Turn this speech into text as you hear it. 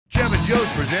Joe's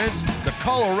presents the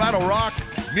Coloradorock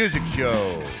Music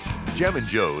Show. Jam and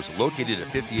Joe's, located at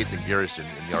 58th and Garrison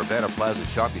in the Arvada Plaza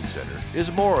Shopping Center,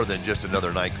 is more than just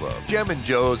another nightclub. Jam and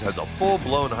Joe's has a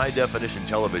full-blown high-definition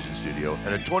television studio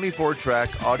and a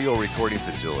 24-track audio recording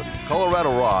facility.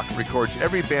 Coloradorock records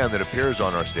every band that appears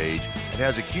on our stage and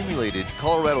has accumulated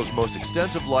Colorado's most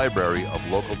extensive library of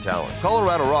local talent.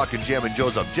 Coloradorock and Jam and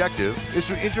Joe's objective is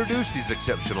to introduce these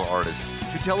exceptional artists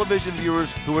to television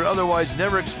viewers who would otherwise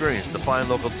never experience the fine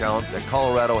local talent that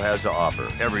Colorado has to offer.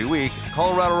 Every week,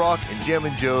 Coloradorock and Jam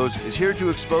and Joe's is here to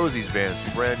expose these bands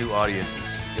to brand new audiences.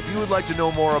 If you would like to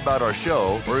know more about our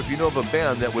show, or if you know of a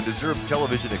band that would deserve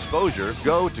television exposure,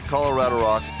 go to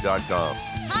coloradorock.com.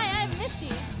 Hi, I'm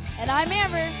Misty. And I'm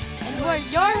Amber. And we're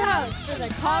your hosts for the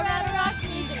Coloradorock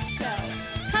Music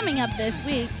Show. Coming up this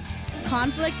week,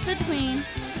 conflict between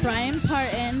Brian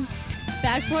Parton,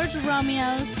 Back Porch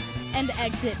Romeos, and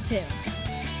Exit 2.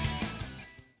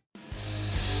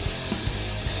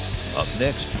 Up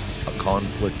next, a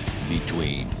conflict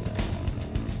between.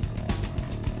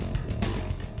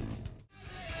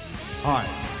 Hi,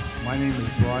 my name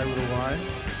is Brian with a Y,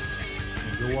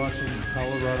 and you're watching the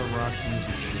Coloradorock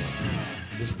Music Show.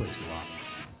 And this place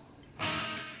rocks.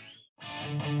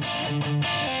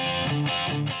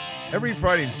 Every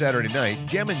Friday and Saturday night,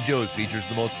 Jam and Joe's features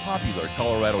the most popular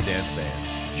Colorado dance bands.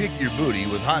 Shake Your Booty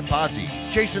with Hot Posse,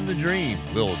 Chasing the Dream,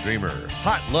 Little Dreamer,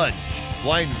 Hot Lunch,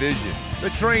 Blind Vision, The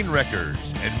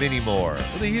Trainwreckers, and many more.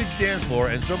 With a huge dance floor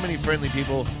and so many friendly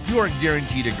people, you are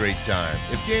guaranteed a great time.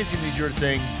 If dancing is your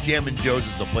thing, Jam and Joe's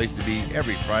is the place to be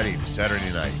every Friday and Saturday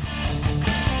night.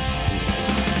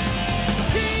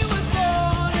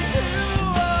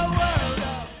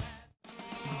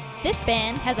 This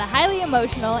band has a highly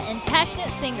emotional and passionate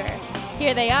singer.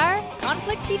 Here they are,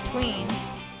 Conflict Between.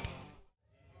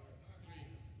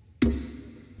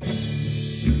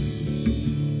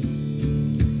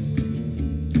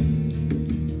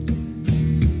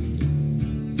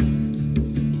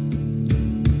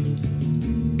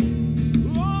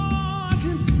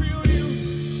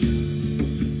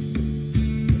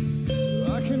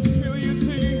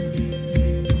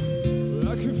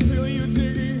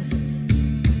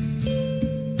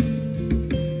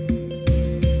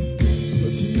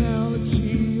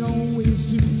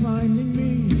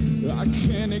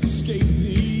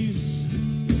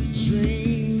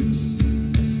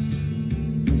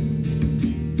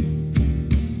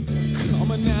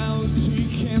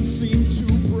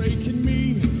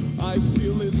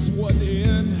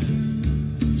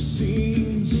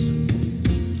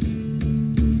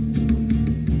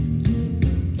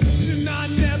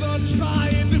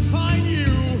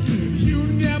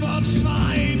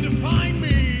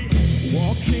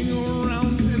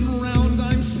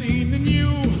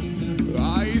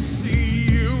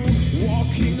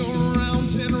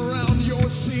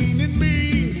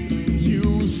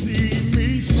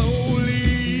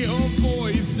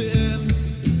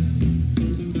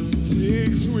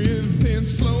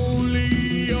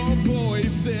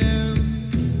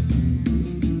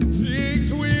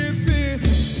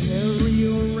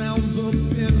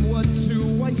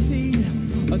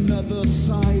 Another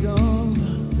side of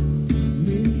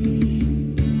me.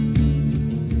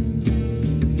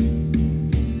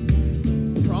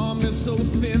 Promise so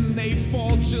thin they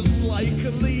fall just like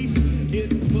a leaf.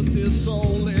 It put this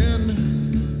all in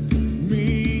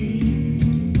me.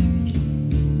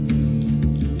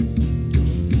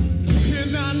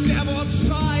 And I never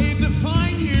tried to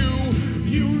find you.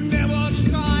 You never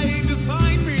tried to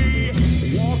find me.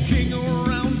 Walking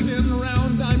around and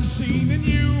round, I'm seeing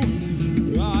you.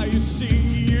 I see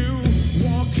you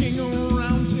walking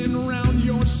around and round,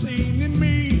 you're seeing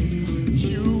me.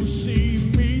 You see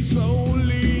me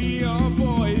slowly, your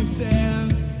voice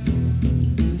and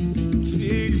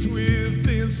digs with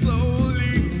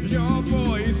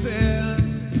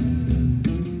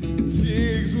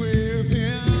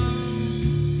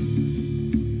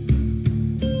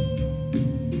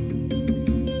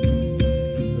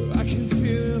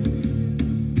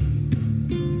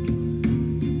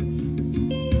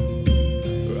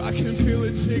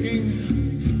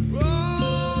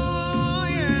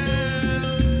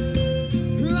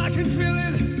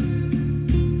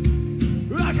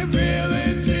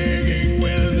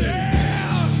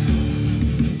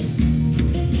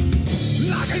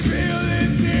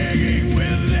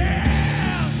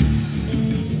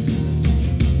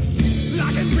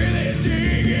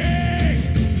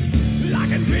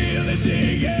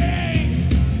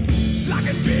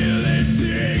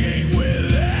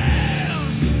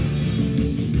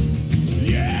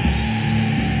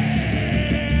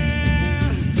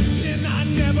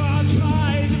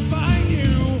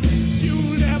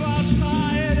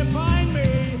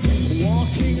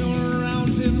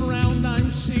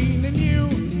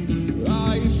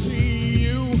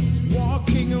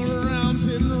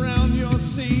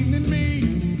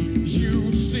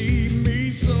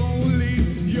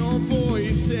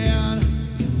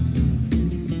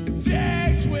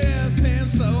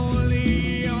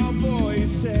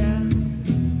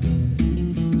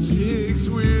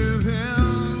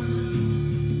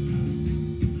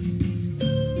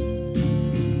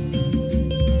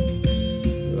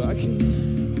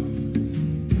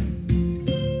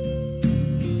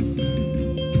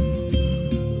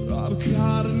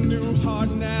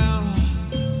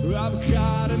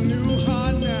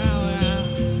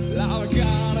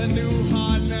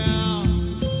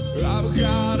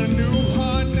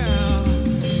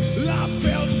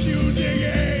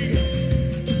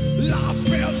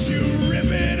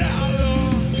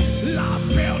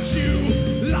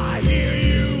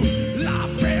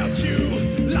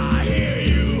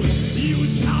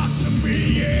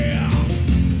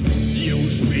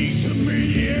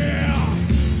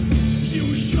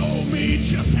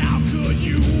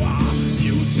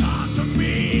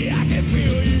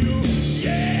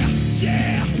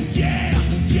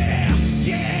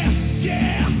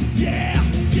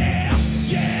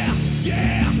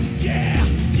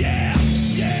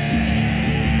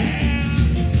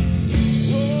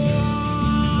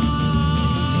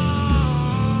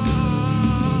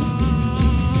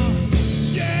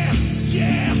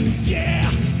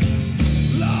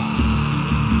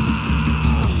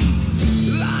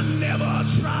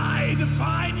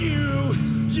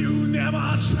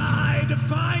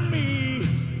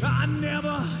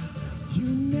You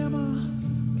never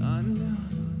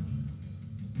unknown.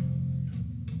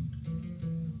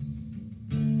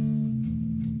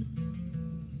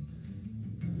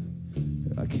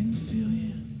 I can feel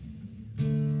you.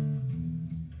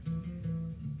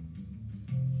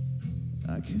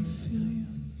 I can feel you.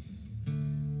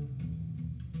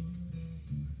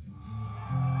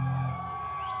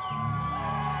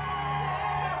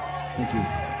 Thank you.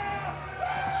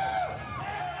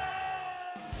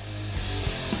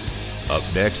 Up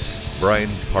next, Brian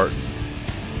Parton.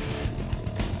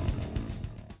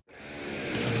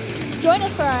 Join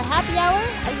us for our happy hour,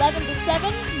 11 to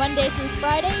 7, Monday through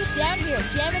Friday, down here at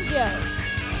Jammin' Joe's.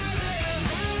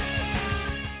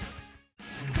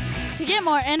 To get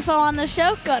more info on the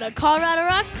show, go to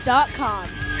Coloradorock.com.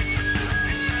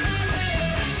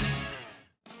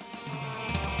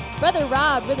 Brother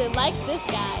Rob really likes this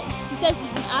guy. He says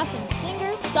he's an awesome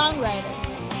singer-songwriter.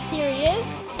 Here he is,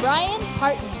 Brian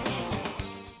Parton.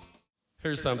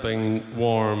 Here's something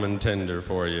warm and tender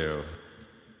for you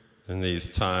in these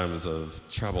times of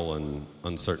trouble and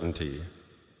uncertainty.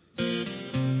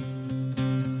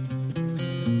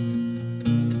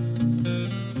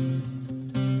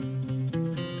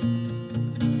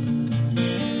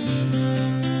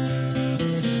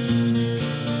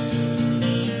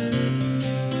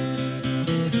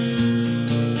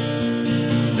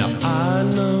 Now I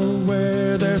know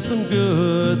where there's some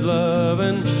good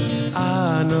loving.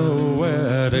 I know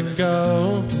where to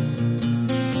go.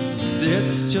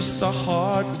 It's just a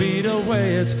heartbeat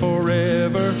away, it's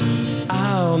forever.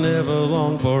 I'll never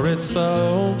long for it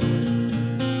so.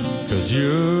 'Cause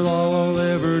you're all I'll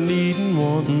ever need and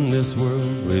want in this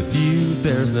world. With you,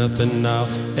 there's nothing I'll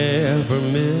ever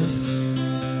miss.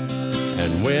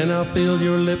 And when I feel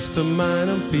your lips to mine,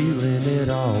 I'm feeling it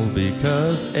all.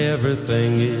 Because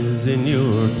everything is in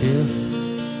your kiss.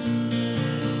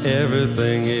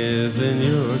 Everything is in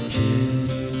your kiss.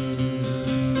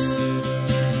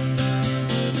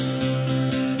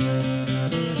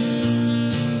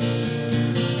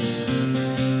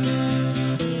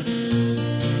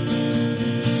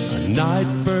 Night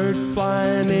bird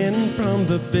flying in from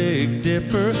the Big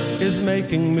Dipper is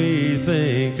making me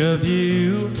think of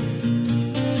you.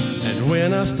 And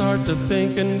when I start to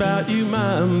thinking about you,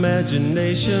 my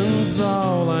imagination's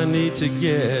all I need to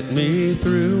get me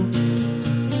through.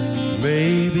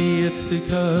 Maybe it's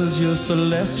because you're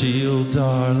celestial,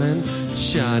 darling,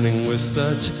 shining with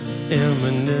such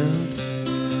eminence.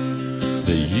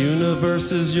 The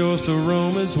universe is yours to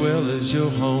roam as well as your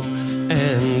home.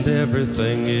 And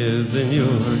everything is in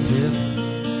your kiss.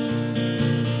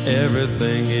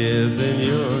 Everything is in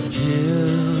your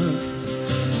kiss.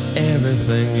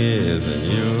 Everything is in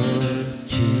your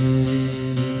kiss.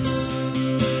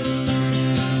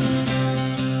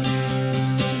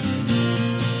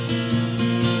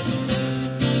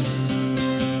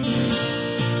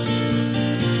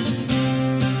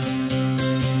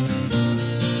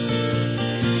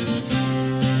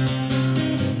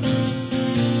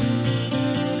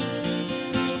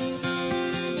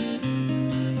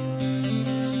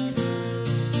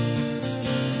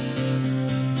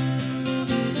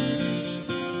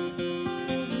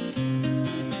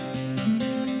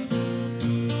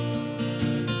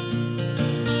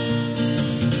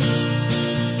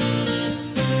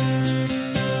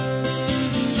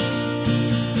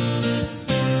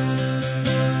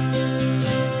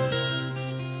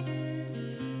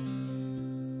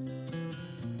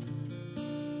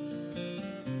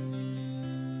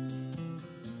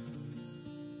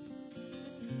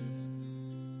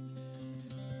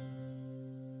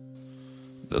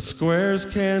 The squares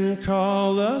can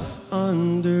call us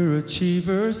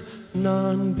underachievers,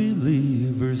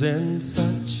 non-believers and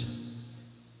such.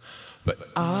 But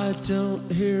I don't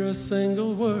hear a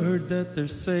single word that they're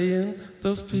saying.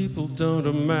 Those people don't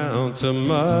amount to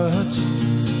much.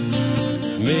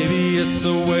 Maybe it's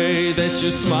the way that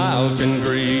your smile can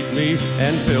greet me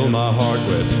and fill my heart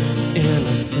with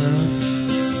innocence.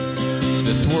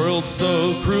 This world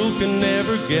so cruel can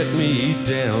never get me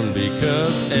down,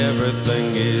 because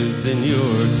everything is in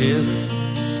your kiss.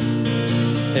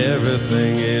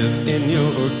 Everything is in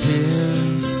your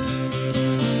kiss.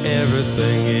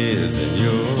 Everything is in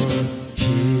your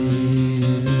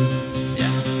kiss.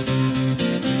 Yeah.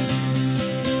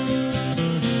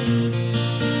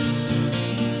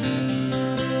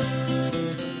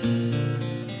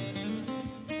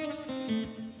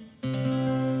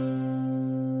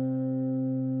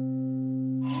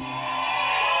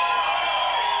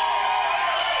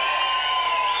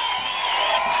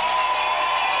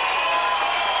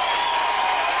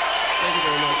 Thank you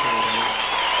very much, everybody.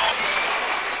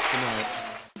 Good night.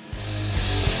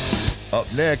 Up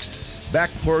next, Back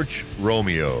Porch,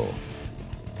 Romeo.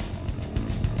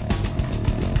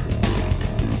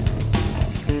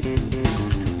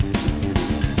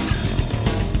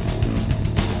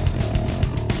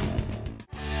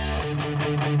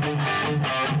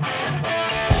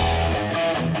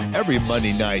 Every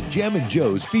Monday night, Jammin'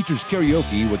 Joe's features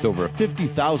karaoke with over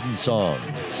 50,000 songs.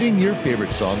 Sing your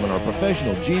favorite song on our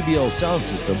professional JBL sound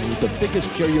system with the biggest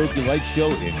karaoke light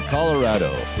show in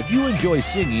Colorado. If you enjoy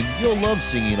singing, you'll love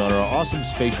singing on our awesome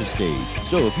spacious stage.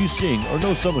 So if you sing or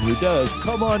know someone who does,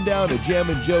 come on down to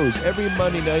Jammin' Joe's every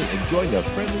Monday night and join the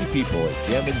friendly people at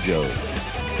Jammin' Joe's.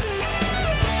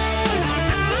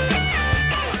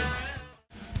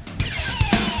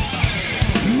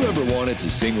 If you ever wanted to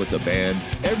sing with a band,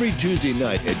 every Tuesday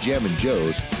night at Jammin'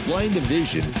 Joe's, Blind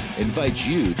Vision invites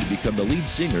you to become the lead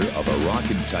singer of a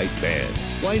rockin' tight band.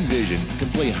 Blind Vision can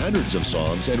play hundreds of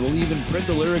songs and will even print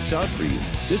the lyrics out for you.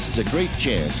 This is a great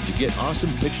chance to get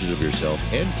awesome pictures of yourself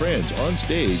and friends on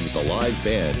stage with a live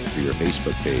band for your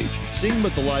Facebook page. Sing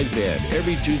with the live band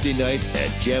every Tuesday night at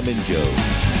Jammin' Joe's.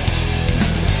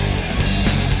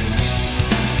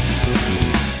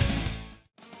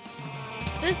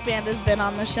 This band has been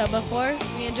on the show before.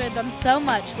 We enjoyed them so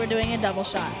much, we're doing a double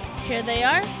shot. Here they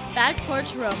are, Back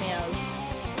Porch Romeos.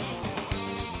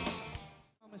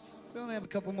 We only have a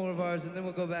couple more of ours, and then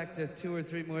we'll go back to 2 or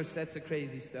 3 more sets of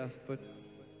crazy stuff. But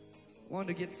wanted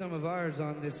to get some of ours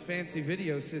on this fancy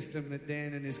video system that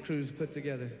Dan and his crews put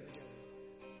together.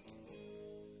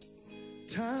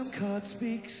 Time card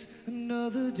speaks,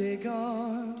 another day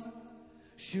gone.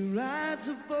 She rides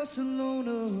a bus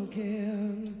alone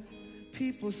again.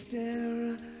 People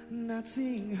stare, not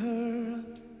seeing her.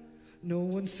 No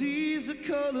one sees the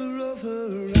color of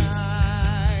her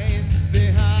eyes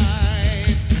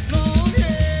behind long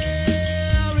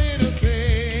hair in her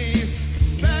face,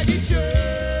 baggy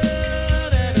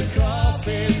shirt and a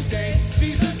coffee stain.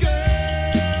 She's a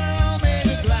girl made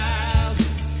of glass.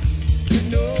 You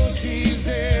know she's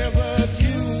there, but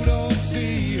you don't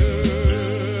see her.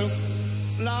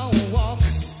 Long walk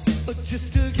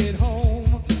just to get home.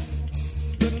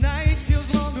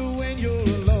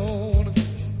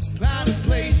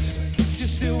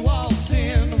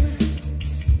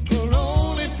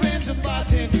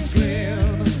 Bartender's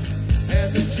grin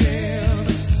and the gin.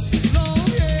 Long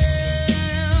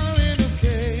hair in her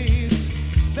face,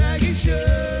 baggy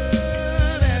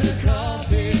shirt and a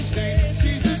coffee stain.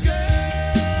 She's a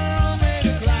girl made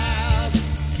of glass.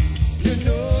 You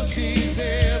know she's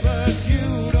there, but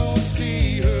you don't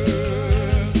see her.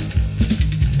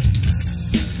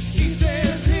 She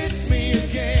says, hit me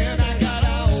again, I got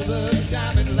all the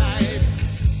time in life.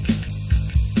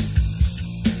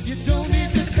 You don't need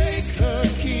to take her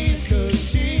keys, 'cause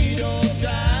she don't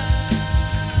drive.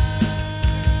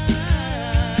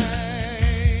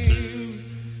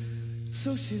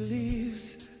 So she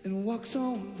leaves and walks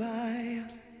on by,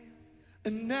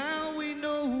 and now we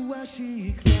know why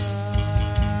she cries.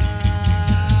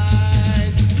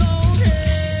 Long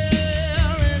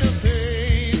hair in her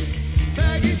face,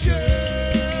 baggy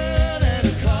shirt and a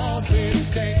coffee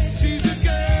stain. She's a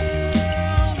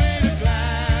girl made of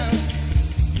glass.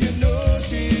 You know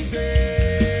she's there.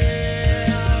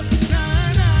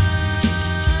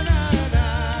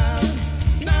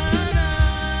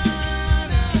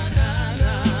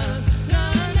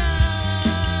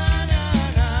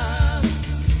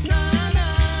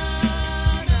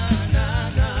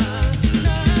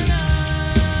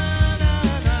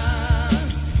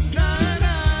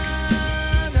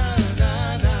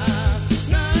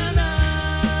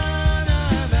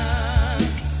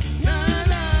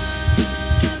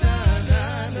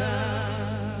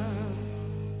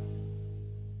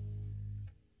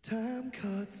 Time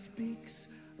card speaks,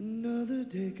 another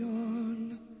day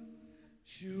gone.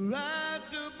 She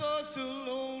rides a bus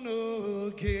alone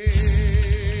again.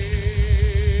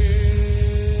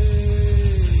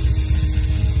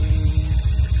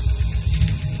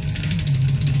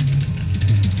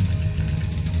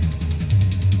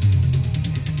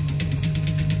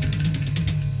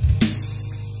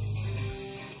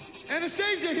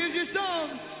 Anastasia, here's your song.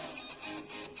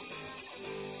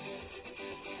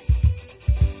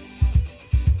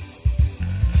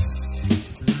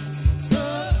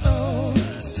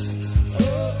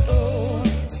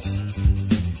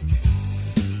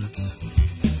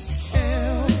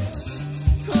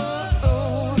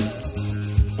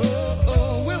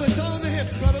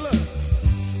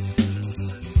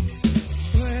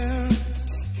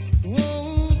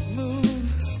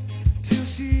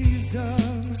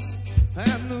 Done,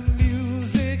 and the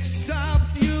music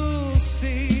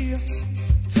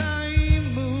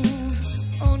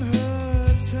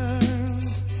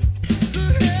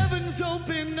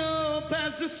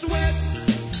as the sweat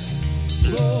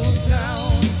rolls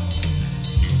down.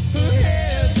 Her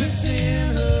head drifts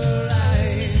in her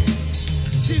eyes.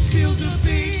 She feels the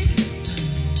beat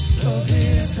of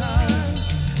his heart.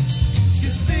 She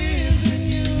spins and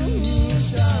you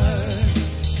start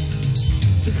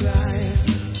to cry.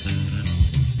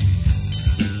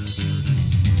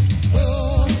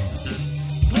 Oh,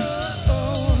 oh,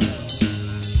 oh,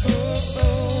 oh,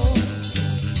 oh.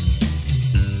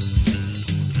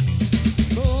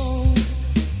 Oh,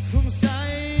 from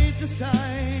side to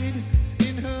side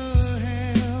in her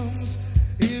hands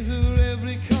is her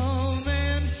every calm,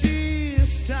 and she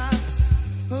stops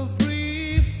a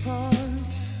brief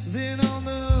pause, then on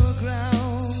the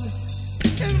ground,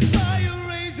 and fire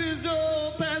raises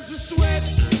up as the sweat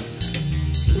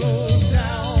rolls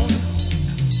down.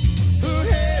 Her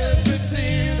head drips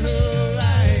in her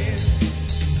eyes.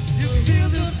 You feel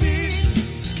the beat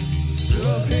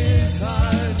of his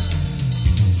heart.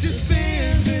 She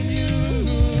spins and you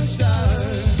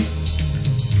start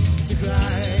to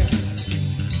cry.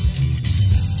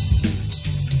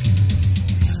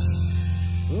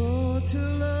 Oh, to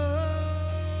love.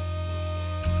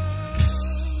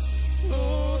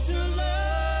 Oh, to love.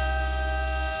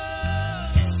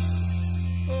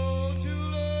 Oh, to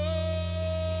love.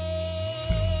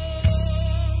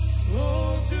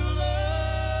 Oh, to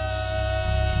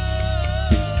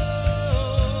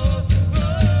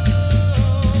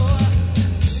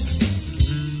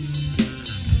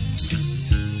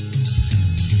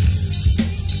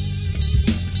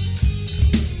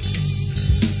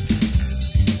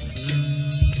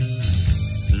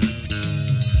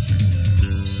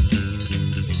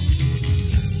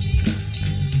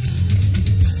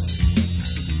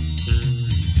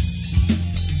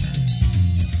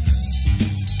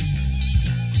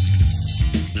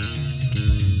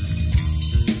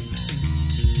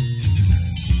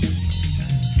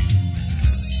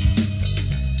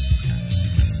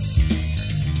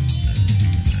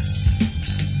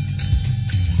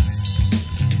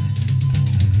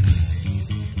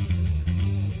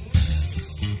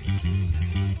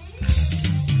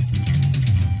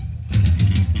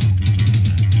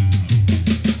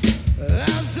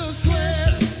as the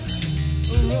sweat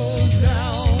rolls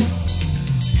down,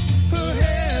 her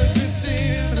head drips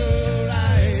in her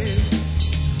eyes.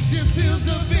 She feels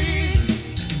the beat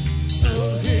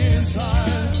of his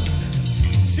heart.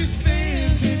 She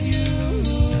spins and you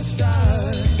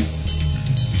start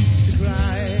to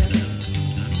cry.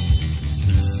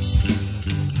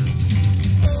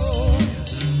 Oh,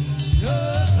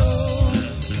 oh, oh,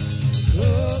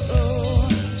 oh, oh.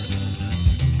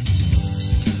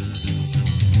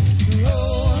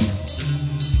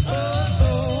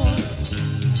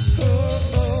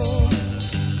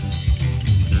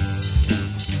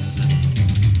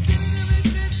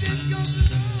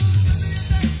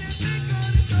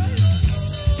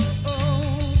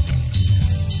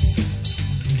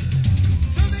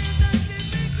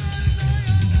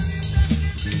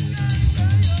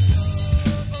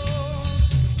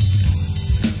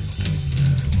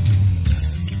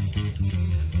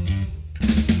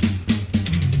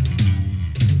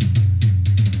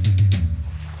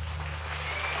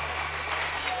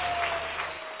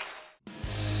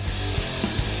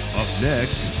 Up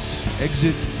next,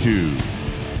 Exit 2.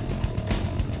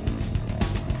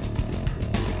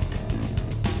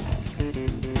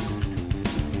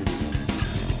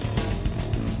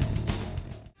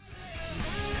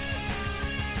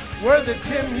 We're the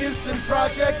Tim Houston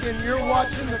Project, and you're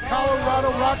watching the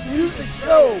Coloradorock Music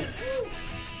Show.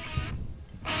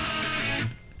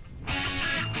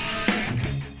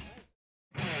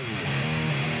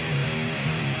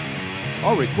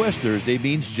 Our Request Thursday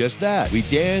means just that. We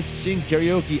dance, sing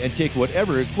karaoke, and take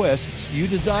whatever requests you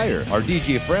desire. Our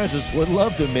DJ Francis would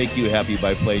love to make you happy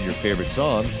by playing your favorite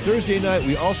songs. Thursday night,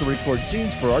 we also record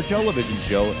scenes for our television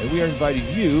show, and we are inviting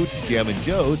you to Jammin'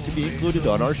 Joe's to be included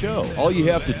on our show. All you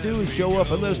have to do is show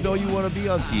up and let us know you want to be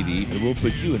on TV, and we'll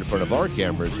put you in front of our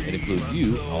cameras and include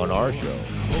you on our show.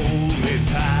 Hold me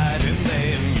tight and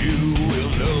then you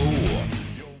will know.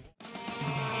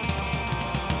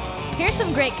 Here's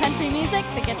some great country music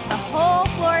that gets the whole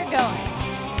floor going.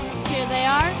 Here they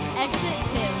are, Exit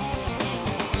 2.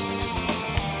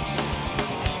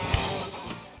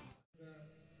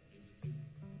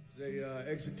 It's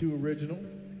a Exit 2 original,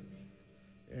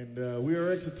 and we are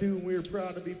Exit 2, and we are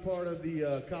proud to be part of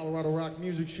the Coloradorock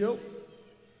Music Show.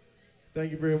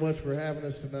 Thank you very much for having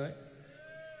us tonight.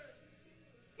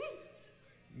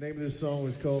 The name of this song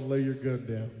is called Lay Your Gun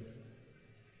Down.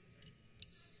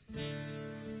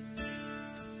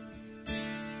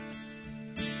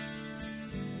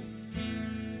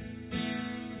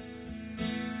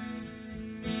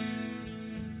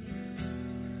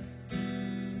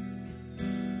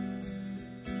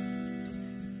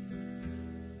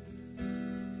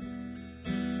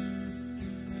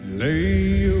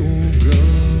 Lay your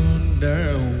gun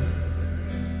down.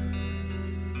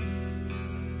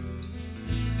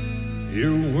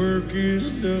 Your work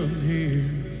is done here.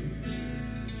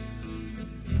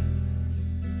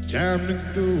 Time to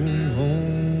go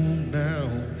home now.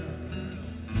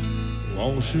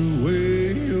 Wash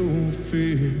away your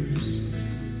fears.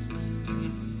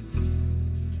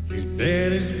 Your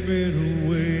daddy's been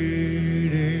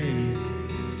waiting.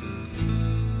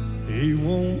 He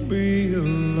won't be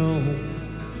alone.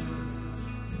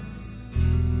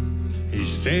 He's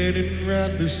standing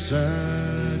right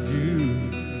beside you.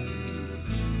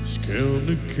 He's come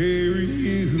to carry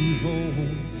you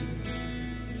home.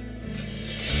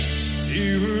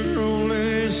 You were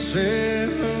only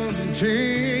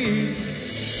 17.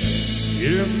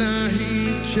 You're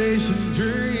naive, chasing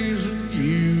dreams when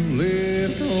you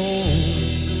left home.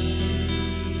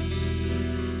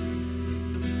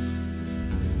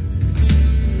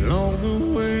 Along the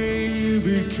way you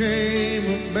became a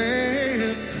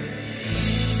man.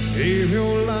 Gave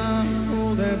your life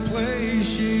for that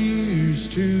place you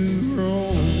used to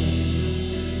roam.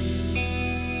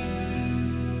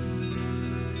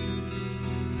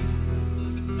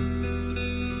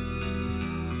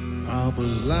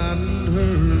 Mama's lighting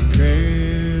her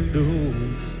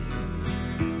candles.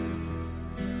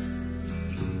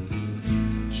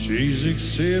 She's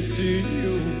accepted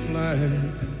your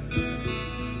flight.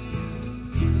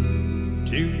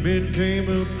 Two men came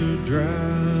up the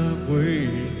driveway,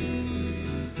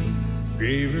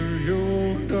 gave her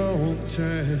your dog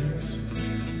tags.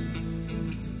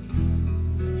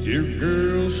 Your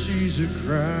girl, she's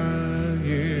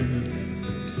a-crying.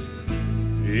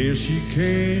 Yeah, she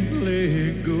can't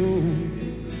let go.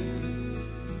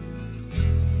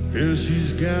 Yeah,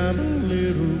 she's got a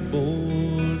little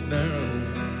boy now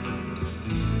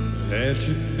that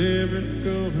you're never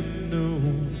gonna know.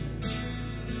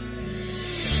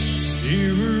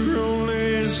 You were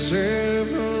only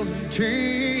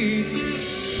 17.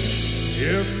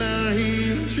 You're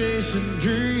naive, chasing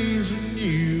dreams when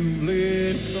you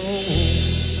left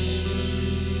home.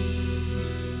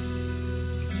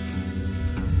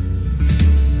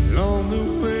 Along the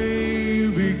way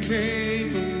you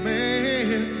became a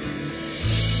man.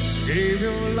 Gave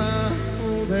your life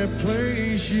for that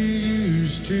place you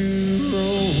used to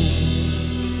roam.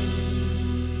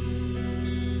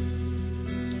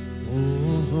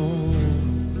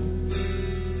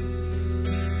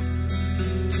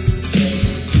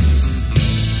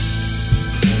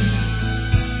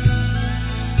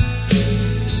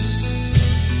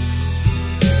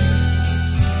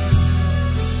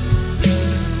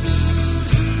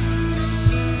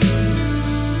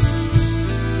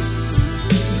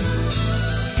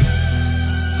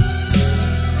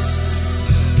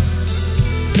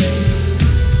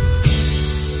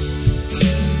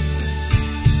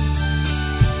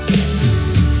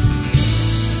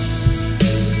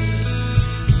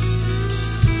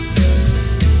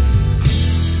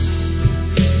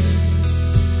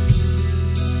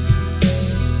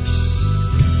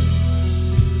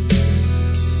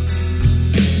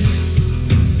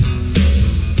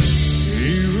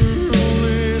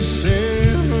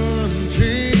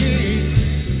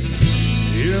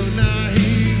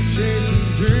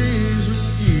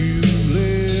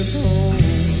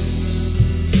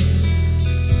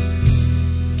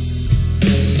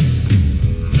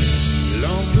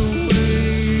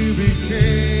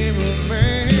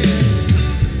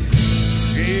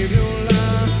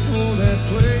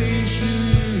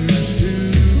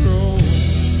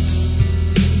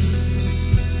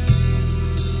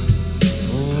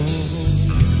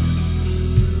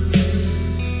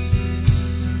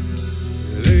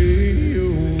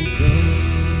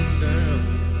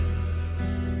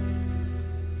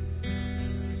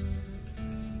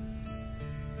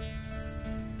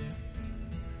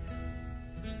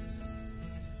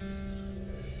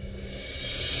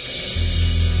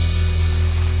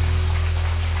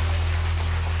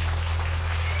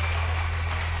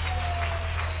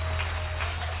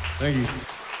 Thank you.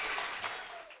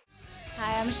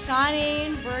 Hi, I'm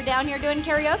Shawnee. We're down here doing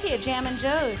karaoke at Jammin'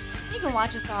 Joe's. You can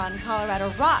watch us on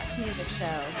Coloradorock Music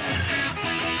Show.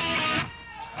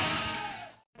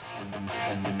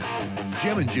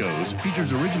 Jammin' Joe's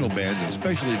features original bands and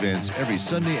special events every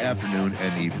Sunday afternoon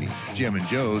and evening. Jammin'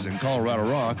 Joe's and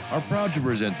Coloradorock are proud to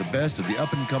present the best of the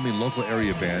up-and-coming local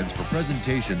area bands for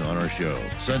presentation on our show.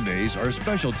 Sundays are a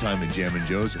special time at Jammin'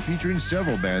 Joe's, featuring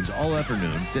several bands all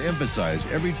afternoon to emphasize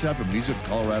every type of music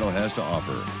Colorado has to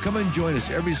offer. Come and join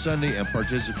us every Sunday and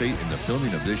participate in the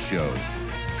filming of this show.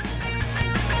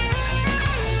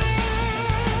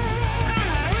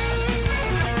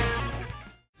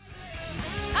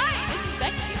 Hi,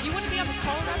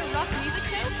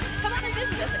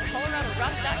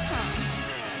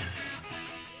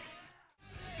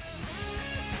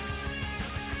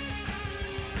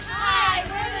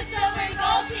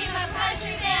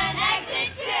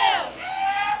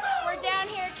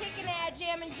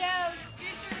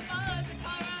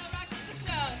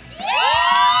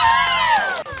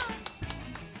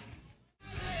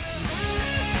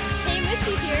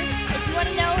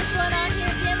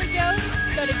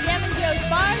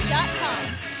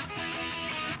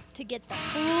 to get the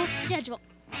full schedule.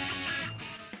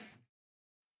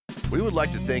 We would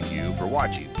like to thank you for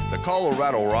watching the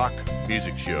Colorado Rock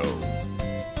Music Show.